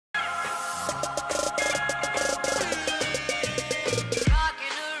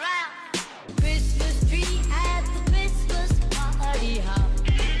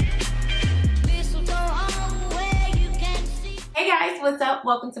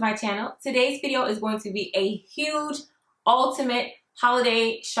welcome to my channel. Today's video is going to be a huge ultimate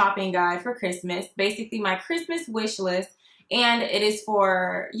holiday shopping guide for Christmas. Basically my Christmas wish list, and it is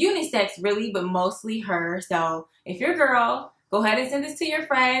for unisex really, but mostly her. So if you're a girl, go ahead and send this to your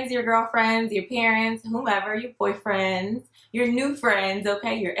friends, your girlfriends, your parents, whomever, your boyfriends, your new friends,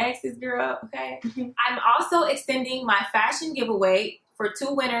 okay? Your exes, girl, okay? I'm also extending my fashion giveaway for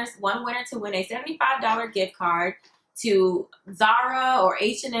two winners. One winner to win a $75 gift card to Zara or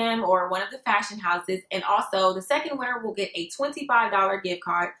H&M or one of the fashion houses. And also the second winner will get a $25 gift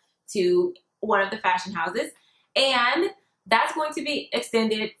card to one of the fashion houses. And that's going to be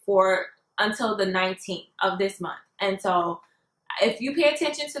extended for until the 19th of this month. And so if you pay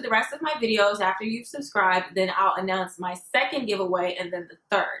attention to the rest of my videos after you've subscribed, then I'll announce my second giveaway and then the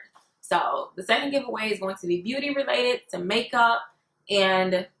third. So the second giveaway is going to be beauty related, to makeup,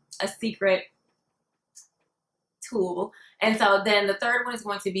 and a secret tool. And so then the third one is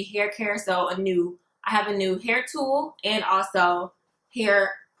going to be hair care. So I have a new hair tool and also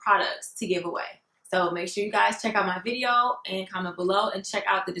hair products to give away. So make sure you guys check out my video and comment below and check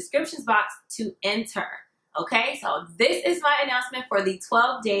out the descriptions box to enter. Okay, so this is my announcement for the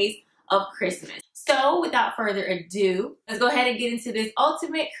 12 days of Christmas. So without further ado, let's go ahead and get into this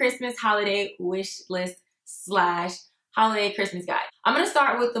ultimate Christmas holiday wish list / holiday Christmas guide. I'm going to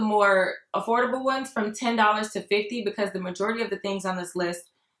start with the more affordable ones from $10 to $50 because the majority of the things on this list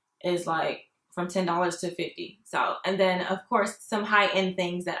is like from $10 to $50. So, and then of course some high-end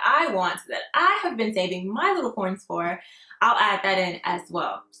things that I want that I have been saving my little coins for, I'll add that in as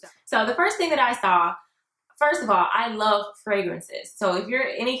well. So the first thing that I saw, first of all, I love fragrances. So if you're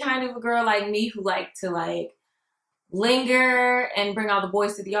any kind of a girl like me who like to linger and bring all the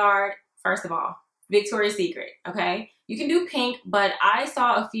boys to the yard, first of all, Victoria's Secret, okay? You can do pink, but I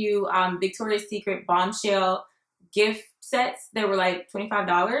saw a few Victoria's Secret bombshell gift sets. They were like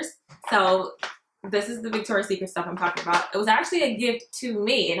 $25. So this is the Victoria's Secret stuff I'm talking about. It was actually a gift to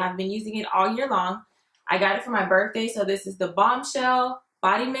me, and I've been using it all year long. I got it for my birthday. So this is the bombshell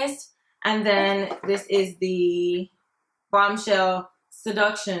body mist, and then this is the bombshell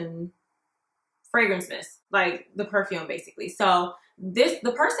seduction fragrance mist, like the perfume basically. So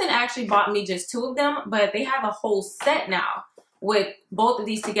the person actually bought me just two of them, but they have a whole set now with both of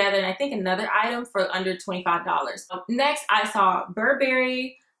these together, and I think another item for under $25. So next, I saw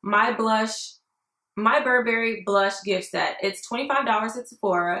Burberry My Burberry Blush gift set. It's $25 at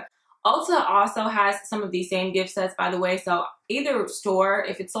Sephora. Ulta also has some of these same gift sets, by the way. So either store,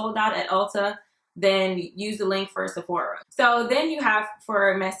 if it's sold out at Ulta, then use the link for Sephora. So then you have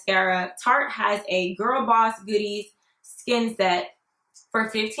for mascara, Tarte has a Girl Boss Goodies skin set for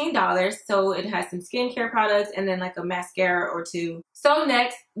 $15. So it has some skincare products and then like a mascara or two. So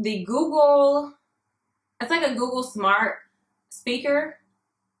next, the Google, it's like a Google Smart speaker.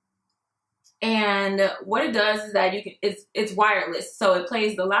 And what it does is that it's wireless. So it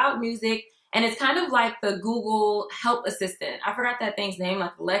plays the loud music, and it's kind of like the Google Help Assistant. I forgot that thing's name,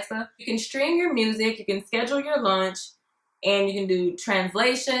 like Alexa. You can stream your music, you can schedule your lunch, and you can do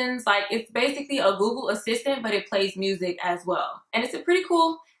translations. Like, it's basically a Google Assistant, but it plays music as well. And it's a pretty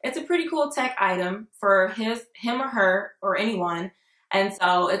cool tech item for him or her or anyone. And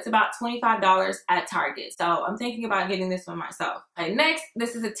so it's about $25 at Target. So I'm thinking about getting this one myself. Okay, next,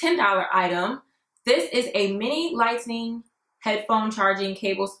 this is a $10 item. This is a mini lightning headphone charging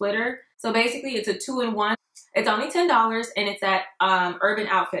cable splitter. So basically it's a 2-in-1. It's only $10 and it's at Urban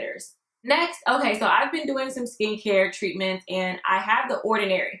Outfitters. Next, okay, so I've been doing some skincare treatments and I have the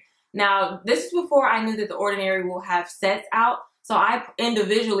Ordinary. Now, this is before I knew that the Ordinary will have sets out. So I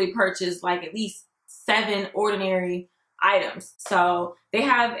individually purchased like at least 7 Ordinary items. So they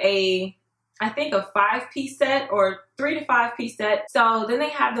have I think a 5-piece set or 3 to 5-piece set. So then they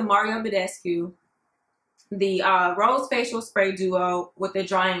have the Mario Badescu, the Rose Facial Spray Duo with the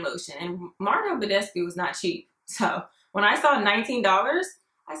drying lotion. And Mario Badescu was not cheap. So when I saw $19,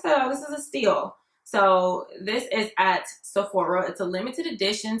 I said, oh, this is a steal. So this is at Sephora. It's a limited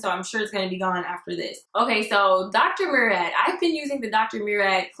edition, so I'm sure it's going to be gone after this. Okay, so Dr. Murad. I've been using the Dr.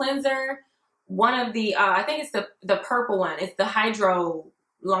 Murad cleanser. One of the, I think it's the purple one. It's the Hydro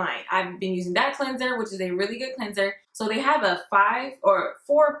line. I've been using that cleanser, which is a really good cleanser. So they have a 5 or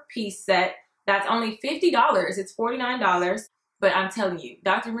 4-piece set that's only $50. It's $49. But I'm telling you,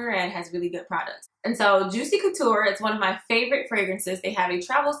 Dr. Murad has really good products. And so Juicy Couture, it's one of my favorite fragrances. They have a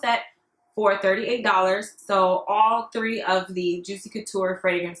travel set for $38. So all 3 of the Juicy Couture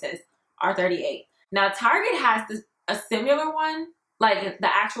fragrances are $38. Now Target has a similar one, like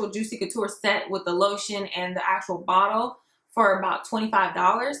the actual Juicy Couture set with the lotion and the actual bottle for about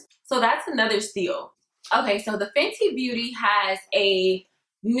 $25. So that's another steal. Okay, so the Fenty Beauty has a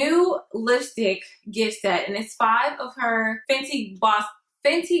new lipstick gift set, and it's 5 of her Fenty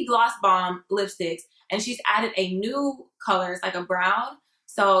Gloss Bomb lipsticks, and she's added a new color. It's like a brown,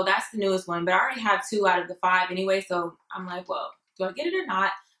 so that's the newest one. But I already have 2 out of the 5 anyway, so I'm like, well, do I get it or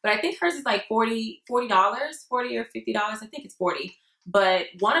not? But I think hers is like $40 or $50. I think it's 40. But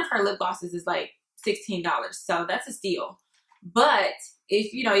one of her lip glosses is like $16, so that's a steal. But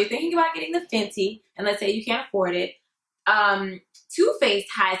if you're thinking about getting the Fenty, and let's say you can't afford it, Too Faced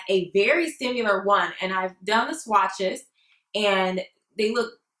has a very similar one, and I've done the swatches, and they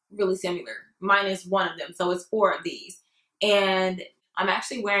look really similar, minus one of them. So it's 4 of these, and I'm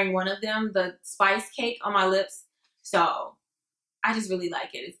actually wearing one of them, the Spice Cake, on my lips. So I just really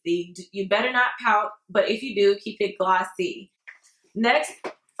like it. It's the You Better Not Pout, but if you do, keep it glossy. Next,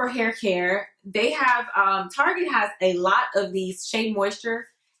 for hair care, they have Target has a lot of these Shea Moisture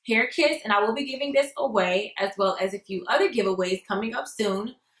hair kits, and I will be giving this away, as well as a few other giveaways coming up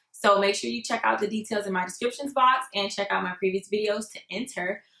soon. So make sure you check out the details in my descriptions box and check out my previous videos to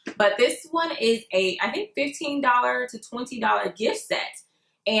enter. But this one is I think $15 to $20 gift set,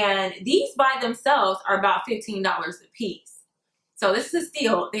 and these by themselves are about $15 a piece. So this is a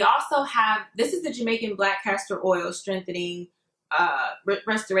steal. They also have, this is the Jamaican Black Castor Oil Strengthening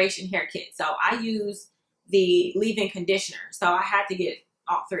Restoration Hair Kit. So I use the leave-in conditioner, so I had to get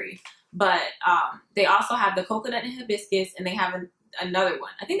all 3. But they also have the coconut and hibiscus, and they have another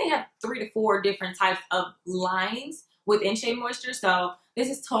one. I think they have 3 to 4 different types of lines within Shea Moisture. So this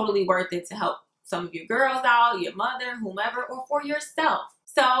is totally worth it to help some of your girls out, your mother, whomever, or for yourself.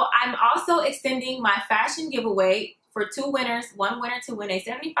 So I'm also extending my fashion giveaway for 2 winners. One winner to win a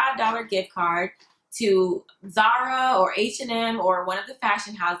 $75 gift card to Zara or H&M or one of the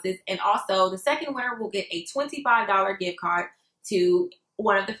fashion houses, and also the second winner will get a $25 gift card to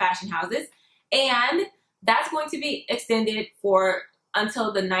one of the fashion houses, and that's going to be extended for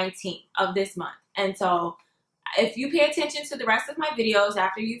until the 19th of this month. And so if you pay attention to the rest of my videos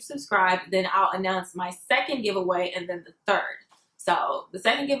after you've subscribed, then I'll announce my second giveaway and then the third. So the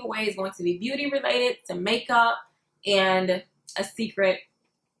second giveaway is going to be beauty related, to makeup, and a secret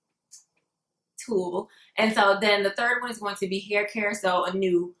tool. And so then the third one is going to be hair care. So I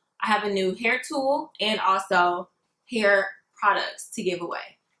have a new hair tool and also hair products to give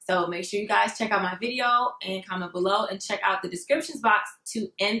away. So make sure you guys check out my video and comment below and check out the descriptions box to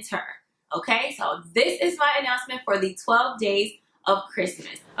enter. Okay, so this is my announcement for the 12 days of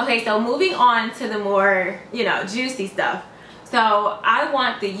Christmas. Okay, so moving on to the more, juicy stuff. So I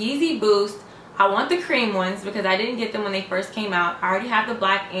want the Yeezy Boost. I want the cream ones because I didn't get them when they first came out. I already have the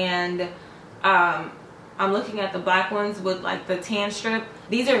black, and I'm looking at the black ones with like the tan strip.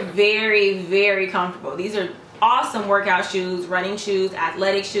 These are very, very comfortable. These are awesome workout shoes, running shoes,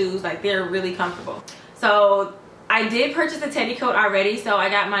 athletic shoes. Like, they're really comfortable. So I did purchase a teddy coat already, so I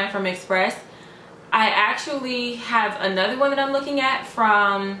got mine from Express. I actually have another one that I'm looking at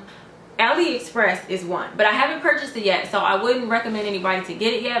from AliExpress is one, but I haven't purchased it yet, so I wouldn't recommend anybody to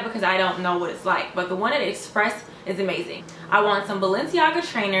get it yet because I don't know what it's like. But the one at Express is amazing. I want some Balenciaga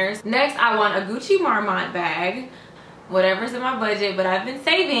trainers. Next, I want a Gucci Marmont bag, whatever's in my budget, but I've been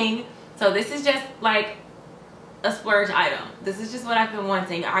saving, so this is just like a splurge item. This is just what I've been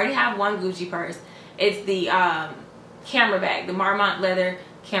wanting. I already have one Gucci purse. It's the camera bag, the Marmont leather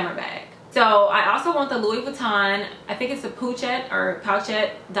camera bag. So I also want the Louis Vuitton, I think it's a Pouchette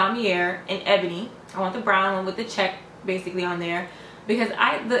Damier in ebony. I want the brown one with the check basically on there, because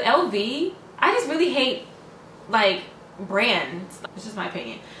the LV, I just really hate like brands. It's just my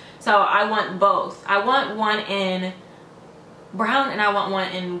opinion. So I want both. I want one in brown and I want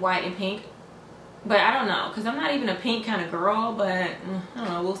one in white and pink. But I don't know, because I'm not even a pink kind of girl, but I don't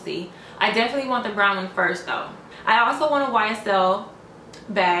know, we'll see. I definitely want the brown one first though. I also want a YSL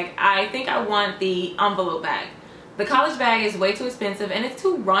bag. I think I want the envelope bag. The college bag is way too expensive and it's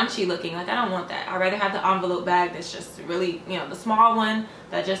too raunchy looking. Like, I don't want that. I'd rather have the envelope bag that's just really, the small one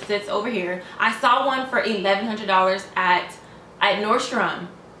that just sits over here. I saw one for $1,100 at Nordstrom.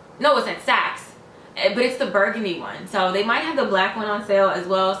 No, it's at Saks. But it's the burgundy one, so they might have the black one on sale as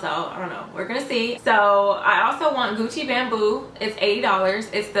well, so I don't know, we're gonna see. So I also want Gucci Bamboo. It's $80.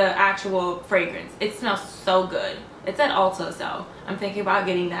 It's the actual fragrance. It smells so good. It's at Ulta, so I'm thinking about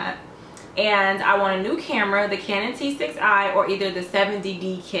getting that. And I want a new camera, the Canon T6i or either the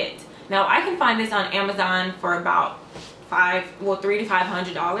 70D kit. Now I can find this on Amazon for about $300 to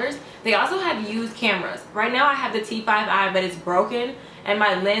 $500. They also have used cameras. Right now I have the T5i, but it's broken, and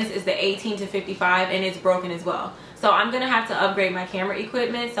my lens is the 18 to 55 and it's broken as well. So I'm gonna have to upgrade my camera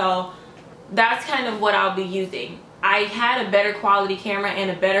equipment, so that's kind of what I'll be using. I had a better quality camera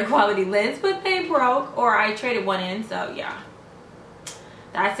and a better quality lens, but they broke, or I traded one in, so yeah.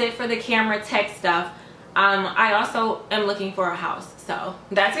 That's it for the camera tech stuff. I also am looking for a house, so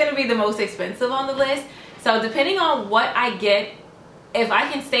that's gonna be the most expensive on the list. So depending on what I get, if I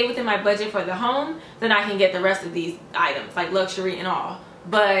can stay within my budget for the home, then I can get the rest of these items, like luxury and all.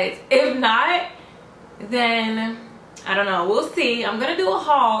 But if not, then I don't know, we'll see. I'm gonna do a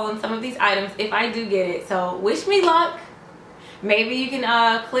haul on some of these items if I do get it, so wish me luck. Maybe you can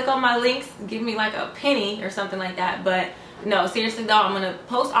click on my links, give me like a penny or something like that. But no, seriously though, I'm gonna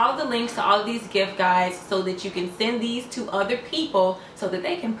post all of the links to all of these gift guides so that you can send these to other people so that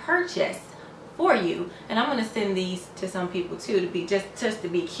they can purchase for you. And I'm gonna send these to some people too, to be just to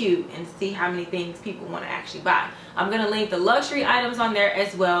be cute and see how many things people want to actually buy. I'm gonna link the luxury items on there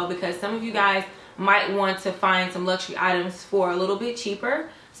as well, because some of you guys might want to find some luxury items for a little bit cheaper.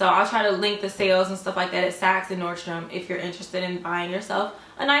 So I'll try to link the sales and stuff like that at Saks and Nordstrom if you're interested in buying yourself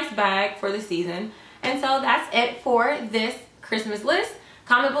a nice bag for the season. And so that's it for this Christmas list.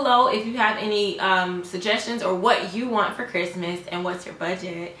 Comment below if you have any suggestions or what you want for Christmas and what's your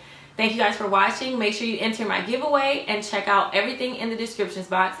budget. Thank you guys for watching. Make sure you enter my giveaway and check out everything in the descriptions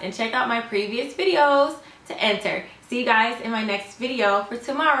box, and check out my previous videos to enter. See you guys in my next video for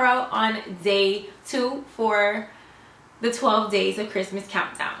tomorrow on day 2 for the 12 days of Christmas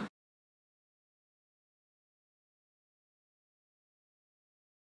countdown.